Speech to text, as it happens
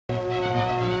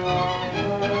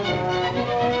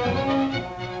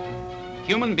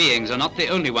Human beings are not the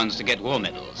only ones to get war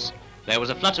medals. There was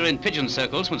a flutter in pigeon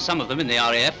circles when some of them in the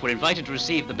R.A.F. were invited to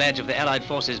receive the badge of the Allied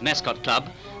Forces Mascot Club,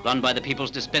 run by the People's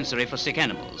Dispensary for Sick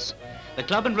Animals. The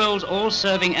club enrolls all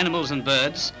serving animals and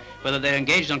birds, whether they're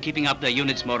engaged on keeping up their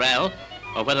unit's morale,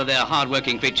 or whether they're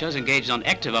hard-working creatures engaged on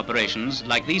active operations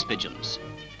like these pigeons.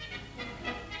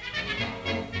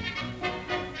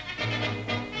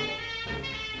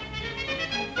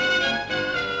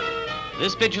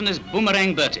 This pigeon is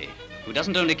Boomerang Bertie, who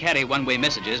doesn't only carry one-way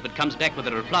messages but comes back with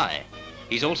a reply.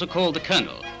 He's also called the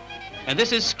Colonel. And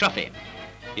this is Scruffy.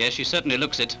 Yes, she certainly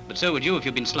looks it, but so would you if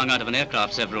you've been slung out of an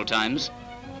aircraft several times.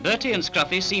 Bertie and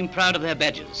Scruffy seem proud of their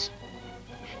badges.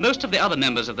 Most of the other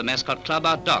members of the Mascot Club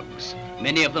are dogs,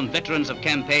 many of them veterans of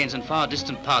campaigns in far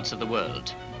distant parts of the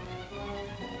world.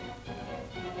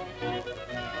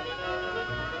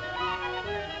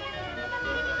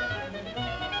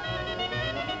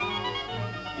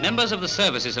 Members of the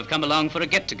services have come along for a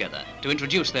get-together to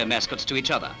introduce their mascots to each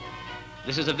other.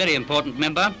 This is a very important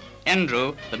member,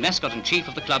 Andrew, the mascot-in-chief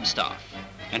of the club staff.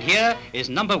 And here is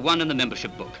number 1 in the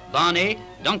membership book, Barney,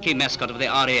 donkey mascot of the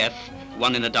R.A.F.,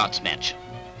 won in a darts match.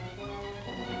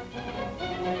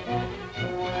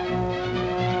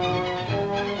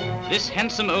 This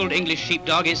handsome old English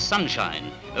sheepdog is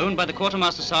Sunshine, owned by the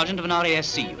quartermaster sergeant of an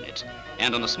RASC unit.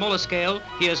 And on a smaller scale,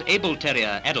 here's able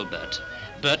terrier Adalbert,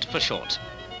 Bert for short.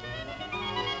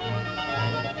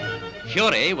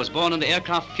 Fury was born on the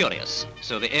aircraft Furious,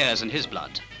 so the air's in his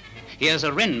blood. Here's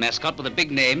a wren mascot with a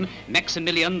big name,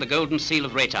 Maximilian, the Golden Seal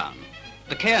of Raytown.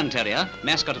 The Cairns terrier,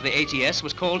 mascot of the ATS,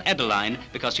 was called Adeline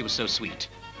because she was so sweet.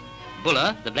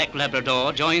 Buller, the black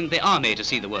Labrador, joined the army to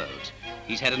see the world.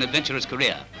 He's had an adventurous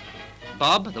career.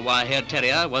 Bob, the wire-haired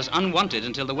terrier, was unwanted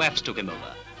until the WAFs took him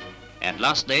over. And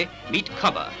lastly, meet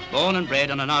Cobber, born and bred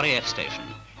on an RAF station,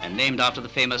 and named after the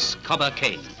famous Cobber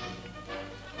Cane.